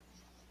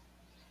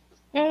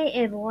Hi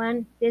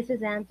everyone, this is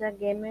Anta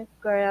Gamer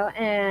Girl,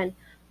 and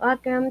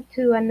welcome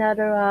to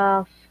another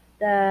of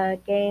the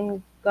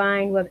Game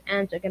Grind with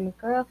Anta Gamer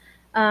Girl.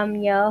 I'm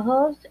your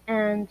host,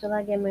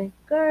 Angela Gamer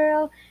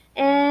Girl,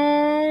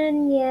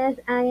 and yes,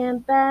 I am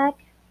back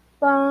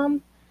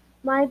from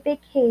my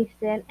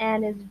vacation,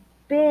 and it's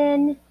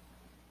been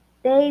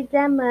days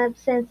and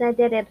months since I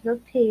did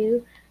episode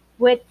 2,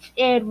 which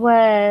it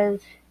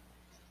was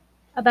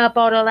about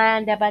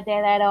Borderland, about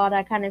Daylight, all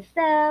that kind of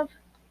stuff.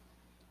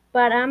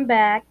 But I'm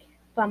back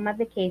from my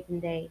vacation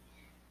day.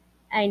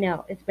 I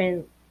know it's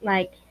been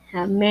like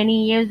how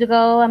many years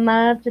ago, a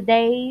month,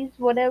 days,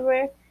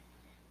 whatever.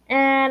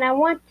 And I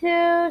want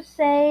to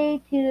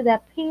say to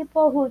the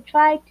people who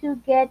try to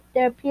get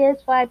their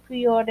PS5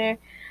 pre-order,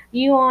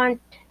 you aren't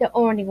the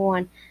only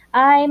one.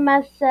 I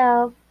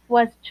myself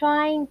was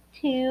trying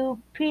to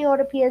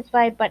pre-order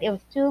PS5, but it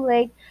was too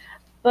late.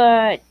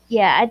 But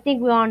yeah, I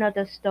think we all know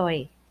the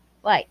story.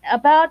 Like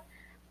about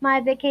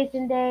my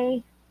vacation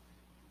day,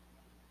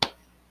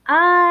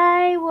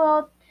 I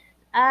will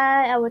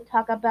I will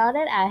talk about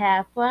it. I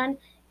have fun.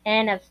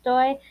 End of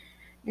story.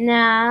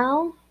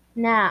 Now,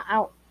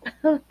 now,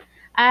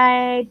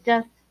 I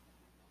just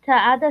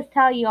I'll just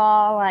tell you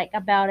all like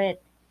about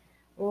it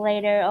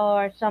later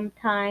or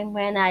sometime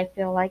when I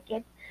feel like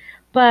it.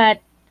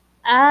 But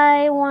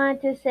I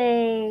want to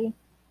say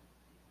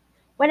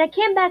when I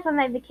came back from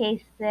my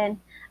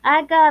vacation,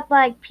 I got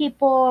like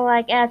people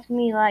like ask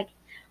me like,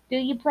 "Do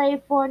you play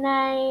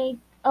Fortnite?"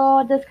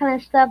 All this kind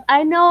of stuff.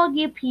 I know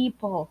you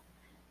people,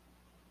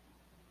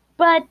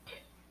 but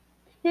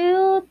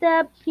to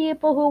the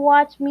people who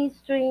watch me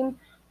stream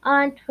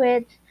on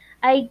Twitch,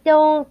 I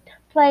don't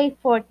play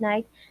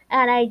Fortnite,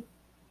 and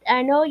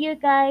I know you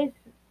guys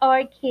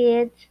are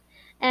kids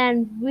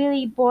and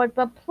really bored,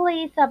 but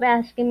please stop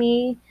asking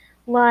me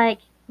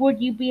like,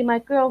 would you be my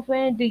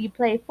girlfriend? Do you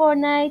play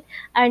Fortnite?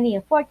 I need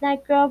a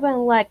Fortnite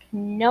girlfriend. Like,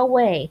 no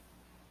way.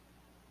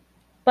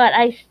 But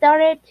I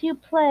started to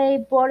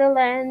play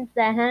Borderlands: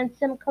 The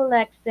Handsome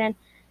Collection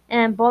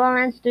and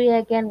Borderlands 3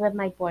 again with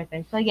my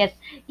boyfriend. So yes,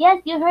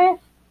 you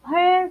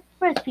heard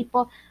first,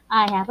 people.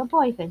 I have a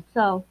boyfriend.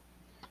 So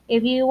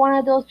if you one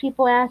of those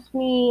people ask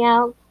me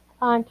out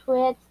on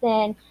Twitch,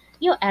 then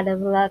you're out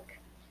of luck.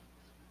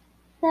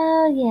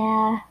 So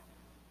yeah,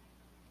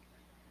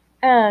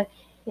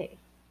 okay.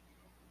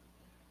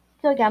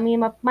 So yeah, me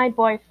and my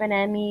boyfriend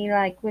and me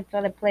like we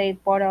sort of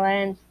played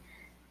Borderlands: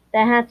 The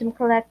Handsome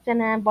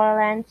Collection and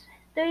Borderlands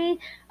 3.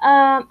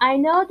 I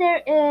know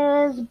there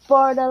is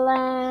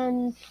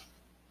Borderlands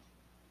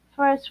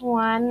first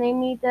one. Let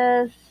me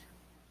just.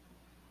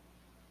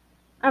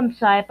 I'm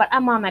sorry, but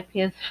I'm on my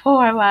PS4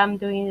 while I'm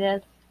doing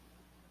this.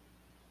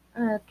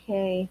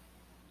 Okay.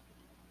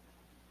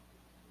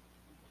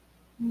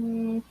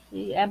 Let's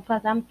see. And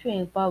plus, I'm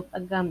chewing both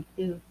a gum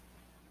too.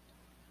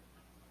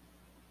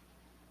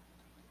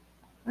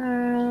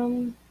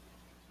 Um,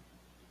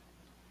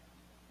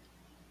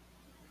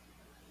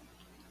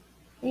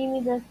 Let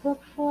me just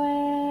look for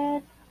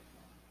it.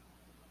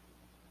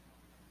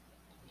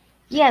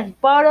 Yes,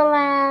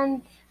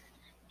 Borderlands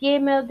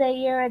Game of the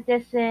Year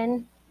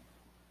edition.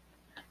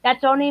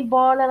 That's the only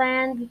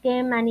Borderlands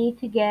game I need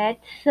to get.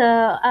 So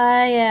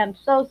I am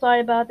so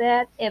sorry about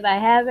that. If I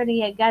haven't,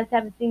 you guys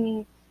haven't seen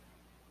me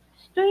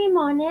stream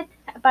on it,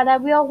 but I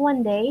will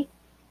one day.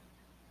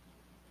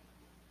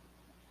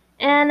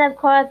 And of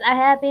course, I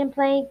have been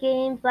playing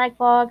games like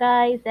Fall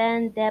Guys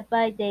and Dead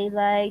by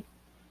Daylight,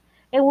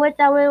 in which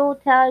I will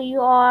tell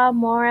you all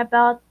more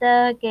about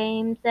the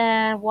games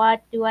and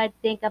what do I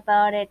think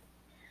about it.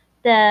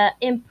 The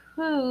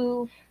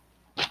improve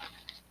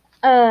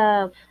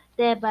of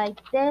Dead by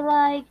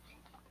Daylight.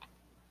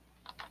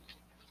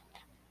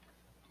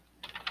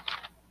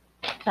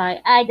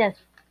 Sorry,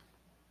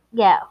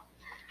 yeah,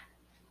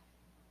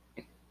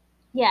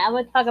 yeah, I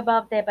will talk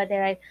about Dead by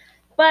Daylight,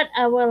 but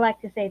I would like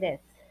to say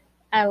this.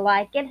 I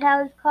like it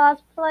how it's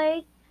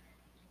cosplay,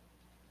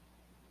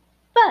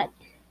 but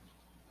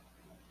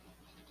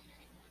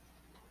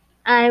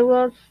I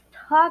will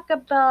talk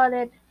about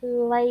it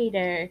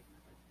later.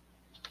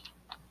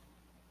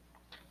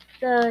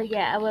 So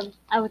yeah,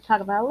 I will talk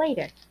about it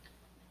later.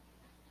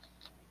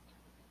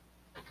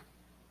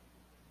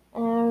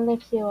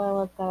 Let's see what I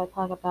was gonna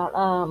talk about.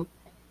 All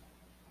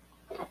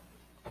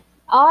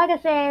I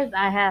can say is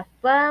I have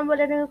fun with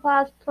the new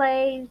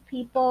cosplays,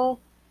 people,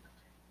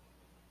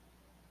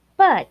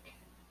 but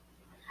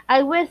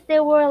I wish they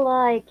were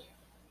like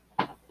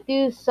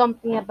do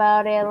something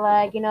about it,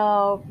 like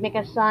make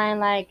a sign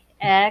like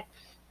X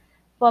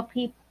for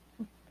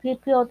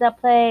people that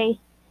play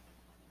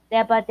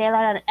Dead by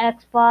Daylight on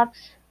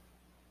Xbox,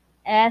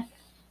 S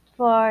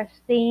for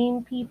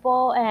Steam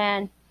people,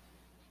 and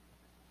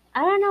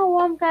I don't know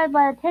one guy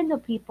by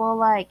Nintendo people.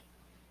 Like,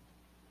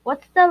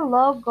 what's the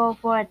logo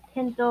for a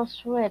Nintendo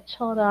Switch?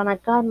 Hold on, I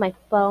got my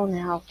phone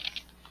now.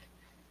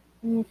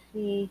 Let me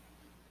see.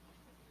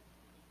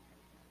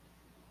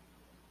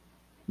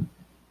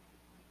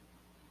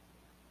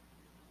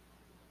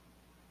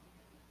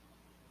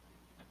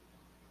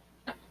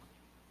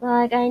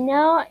 Like, I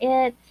know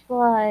it's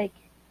like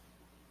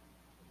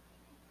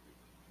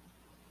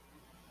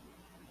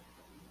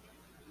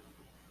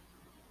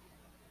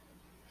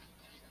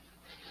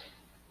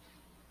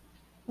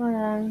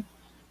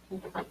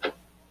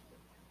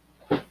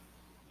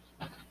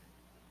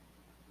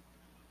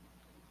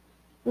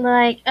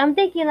like I'm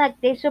thinking like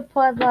they should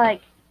put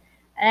like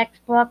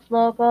Xbox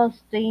logo,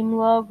 Steam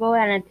logo,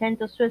 and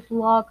Nintendo Switch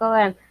logo,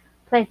 and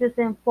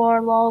PlayStation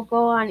 4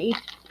 logo on each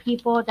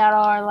people that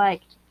are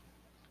like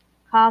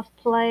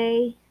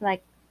cosplay,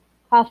 like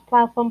cross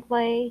platform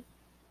play.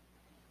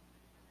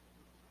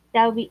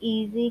 That would be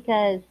easy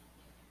because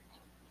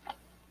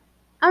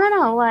I don't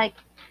know, like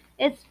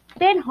it's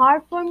been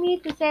hard for me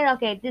to say,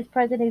 okay, this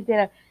person is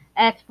either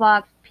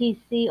Xbox,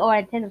 PC, or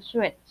Nintendo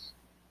Switch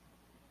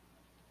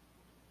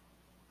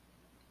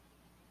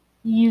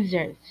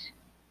users.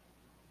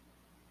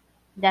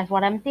 That's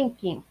what I'm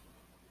thinking.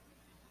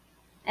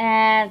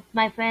 And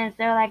my friends,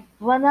 they're like,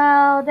 well,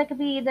 no, they could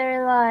be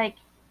either like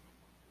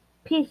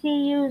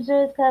PC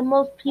users, because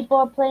most people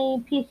are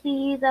playing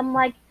PCs. I'm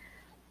like,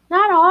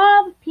 not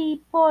all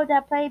people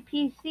that play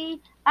PC.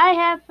 I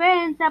have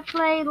friends that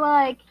play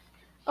like,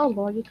 oh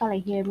Lord, you gotta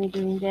hear me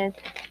doing this.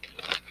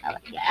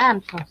 Yeah,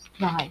 I'm so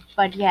sorry,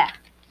 but yeah.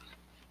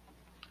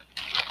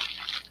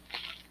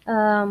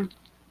 Um,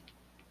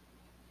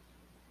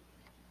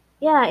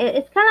 yeah,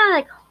 it's kind of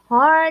like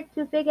hard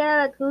to figure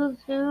out like who's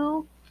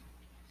who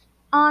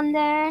on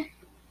there.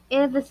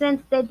 Ever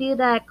since they do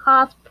that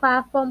cross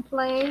platform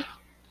play,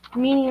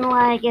 meaning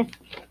like it's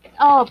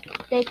oh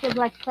they could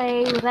like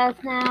play with us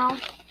now.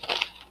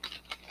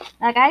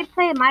 Like I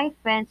play my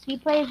friend, she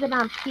plays it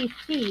on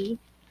PC,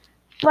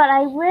 but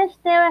I wish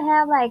they would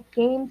have like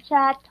game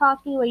chat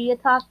talking where you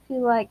talk to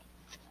like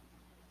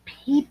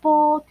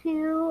people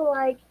too.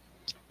 Like,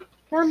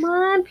 come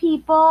on,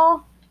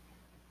 people,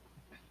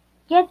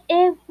 get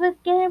in with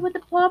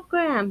the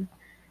program.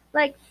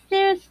 Like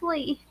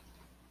seriously.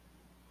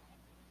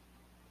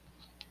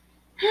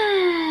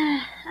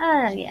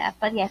 Oh yeah,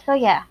 but yeah, so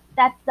yeah,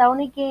 that's the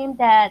only game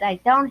that I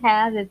don't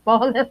have is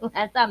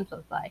Borderlands. I'm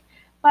so sorry,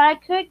 but I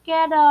could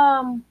get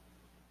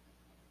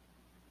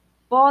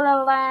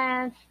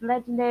Borderlands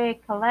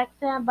Legendary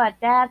Collection, but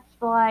that's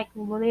like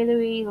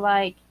literally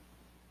like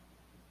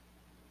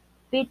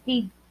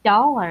 $50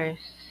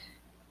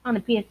 on the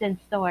PSN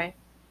store.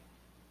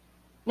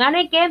 Not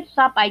at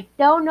GameStop. I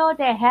don't know if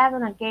they have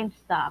it on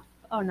GameStop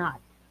or not.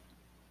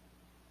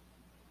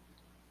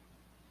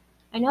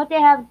 I know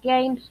they have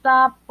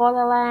GameStop,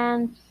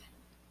 Borderlands.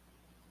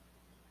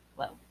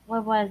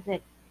 What was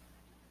it?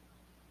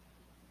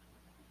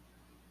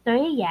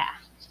 3? Yeah.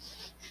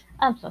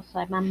 I'm so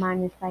sorry. My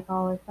mind is like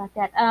always like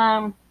that.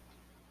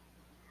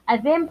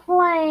 I've been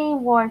playing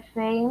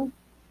Warframe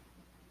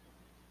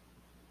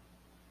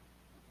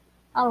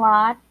a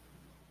lot.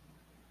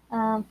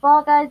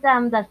 Fall Guys.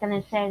 I'm just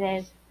gonna say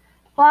this.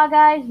 Fall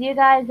Guys, you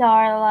guys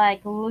are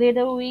like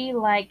literally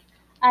like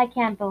I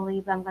can't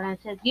believe I'm gonna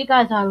say you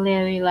guys are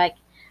literally like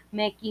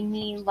making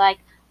me like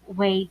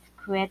wait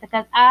quit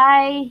because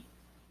I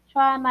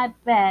try my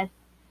best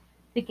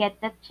to get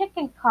the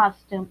chicken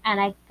costume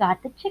and I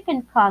got the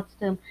chicken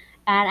costume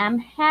and I'm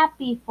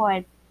happy for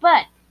it.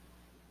 But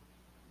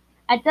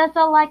I just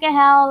don't like it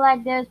how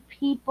like there's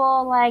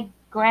people like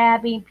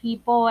grabbing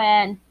people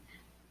and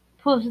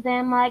push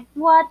them like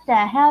what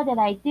the hell did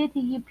I do to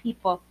you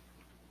people?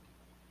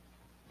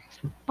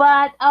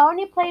 But I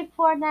only play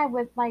Fortnite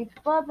with my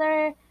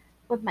brother,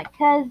 with my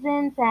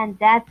cousins, and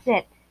that's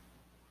it.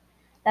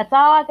 That's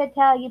all I can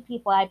tell you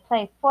people. I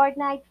play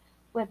Fortnite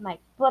with my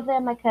brother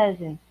and my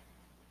cousins.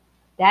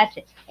 That's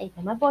it. Hey,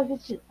 my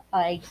boys too.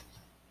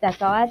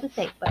 That's all I have to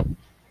say. But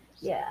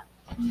yeah,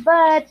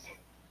 but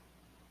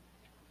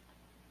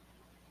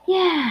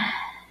yeah.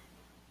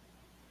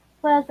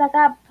 Plus, I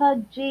got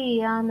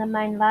PUBG on the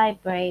main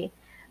library.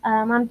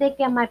 I'm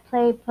thinking I might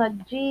play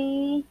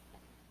PUBG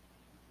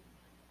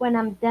when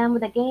I'm done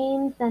with the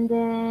games, and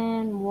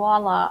then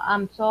voila,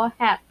 I'm so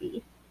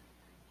happy.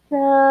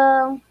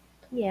 So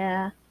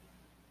yeah.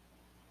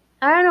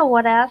 I don't know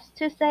what else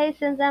to say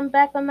since I'm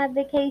back on my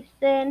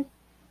vacation.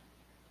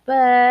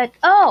 But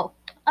oh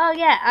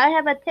yeah, I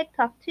have a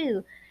TikTok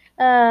too.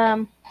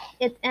 Um,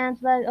 it's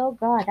Angela. Oh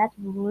God, that's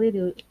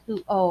really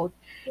too old.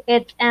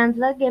 It's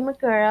Angela Gamer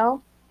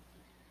Girl,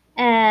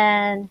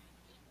 and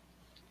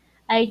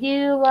I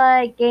do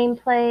like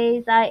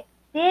gameplays. I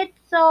did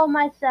so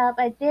myself.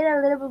 I did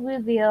a little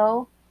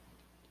review,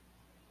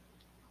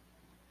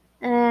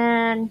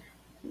 and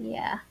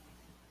yeah.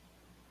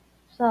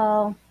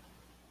 So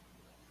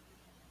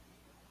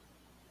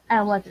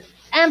I wasn't.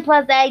 And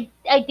plus, I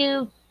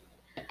do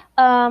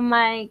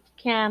my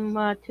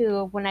camera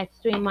too when I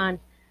stream on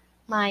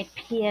my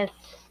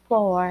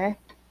PS4.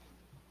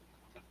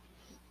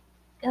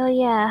 Oh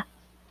yeah,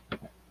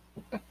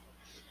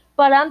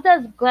 but I'm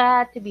just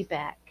glad to be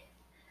back.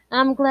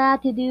 I'm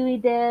glad to do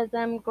this.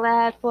 I'm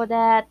glad for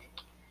that.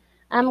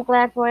 I'm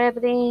glad for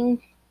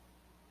everything.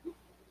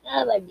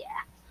 But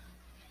yeah.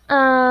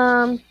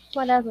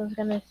 What else was I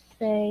gonna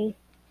say?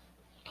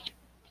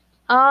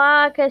 All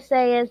I could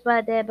say is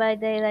by day.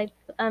 Like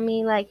I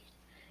mean, like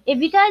if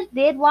you guys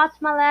did watch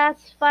my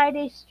last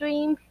Friday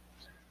stream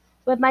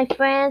with my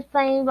friends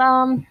playing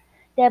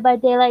Dead by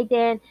Daylight,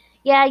 then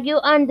yeah, you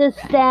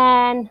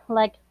understand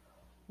like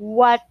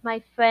what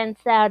my friend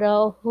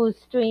Sato, who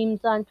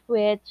streams on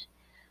Twitch,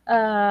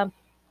 uh,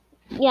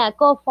 yeah,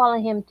 go follow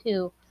him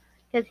too,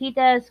 because he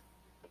does.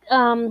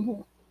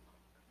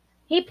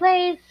 He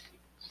plays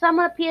some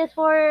of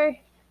PS4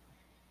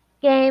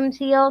 games.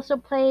 He also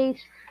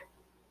plays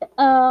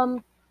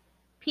um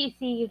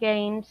PC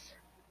games,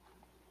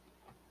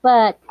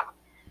 but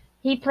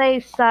he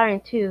plays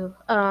Siren too.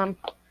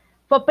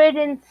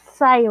 Forbidden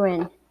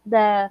Siren,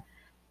 the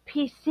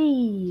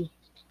PC.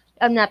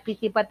 Not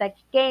PC, but the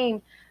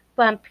game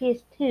from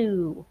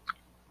PS2.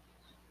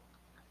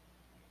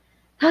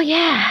 Oh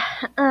yeah.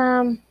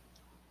 I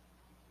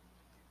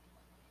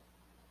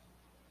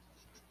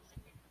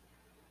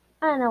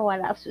don't know what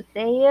else to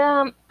say.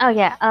 Oh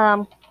yeah.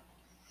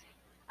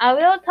 I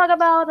will talk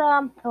about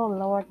Oh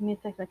Lord,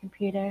 music the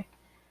computer.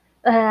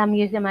 I'm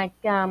using my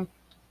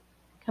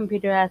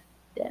computer as.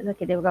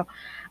 Okay, there we go.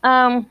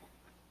 Um,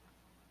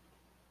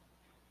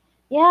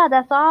 yeah,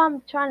 that's all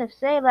I'm trying to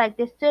say. Like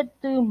they should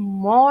do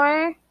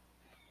more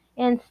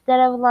instead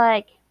of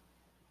like,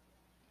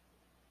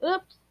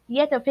 oops,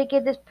 you have to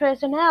figure this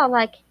person out.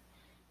 Like,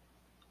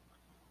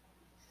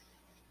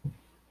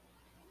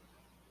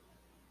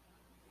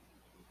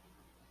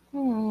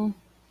 hmm,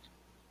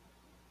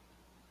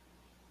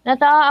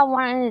 that's all I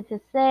wanted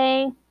to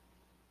say.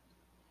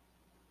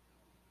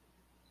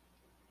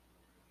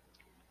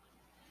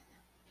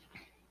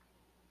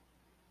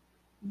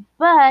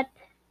 But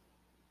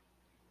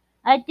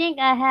I think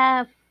I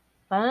have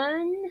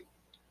fun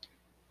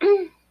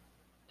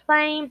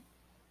playing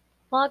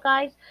Fall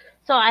Guys.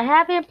 So I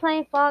have been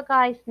playing Fall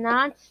Guys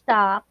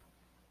non-stop,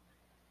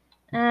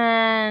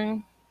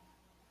 and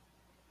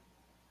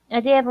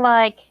I did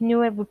like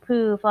new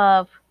proof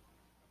of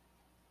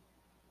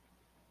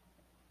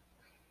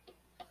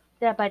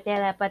Dead by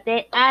Daylight, but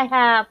I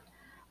have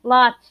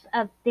lots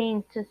of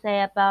things to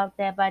say about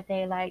Dead by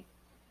Daylight.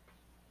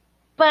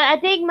 But I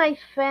think my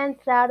friend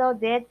Sato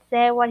did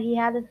say what he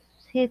had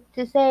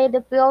to say,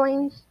 the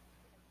feelings.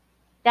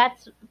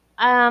 That's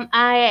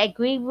I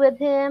agree with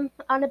him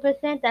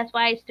 100%. That's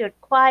why I stood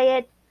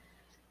quiet.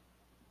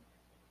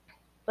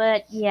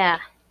 But yeah,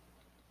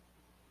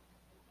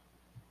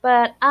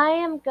 but I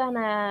am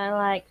gonna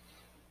like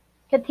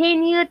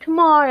continue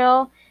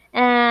tomorrow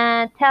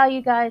and tell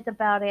you guys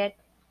about it.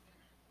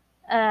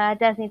 I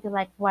just need to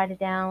like write it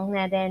down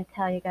and then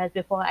tell you guys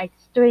before I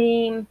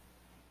stream.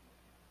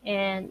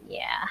 And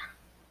yeah,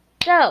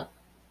 so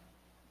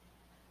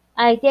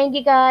I thank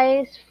you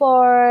guys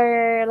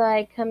for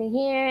like coming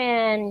here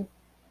and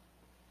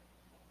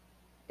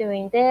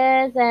doing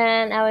this,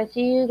 and I will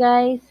see you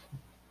guys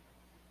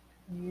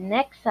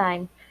next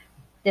time.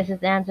 This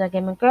is Angela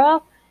Gamer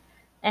Girl,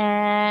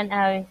 and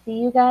I will see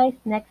you guys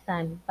next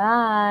time.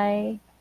 Bye.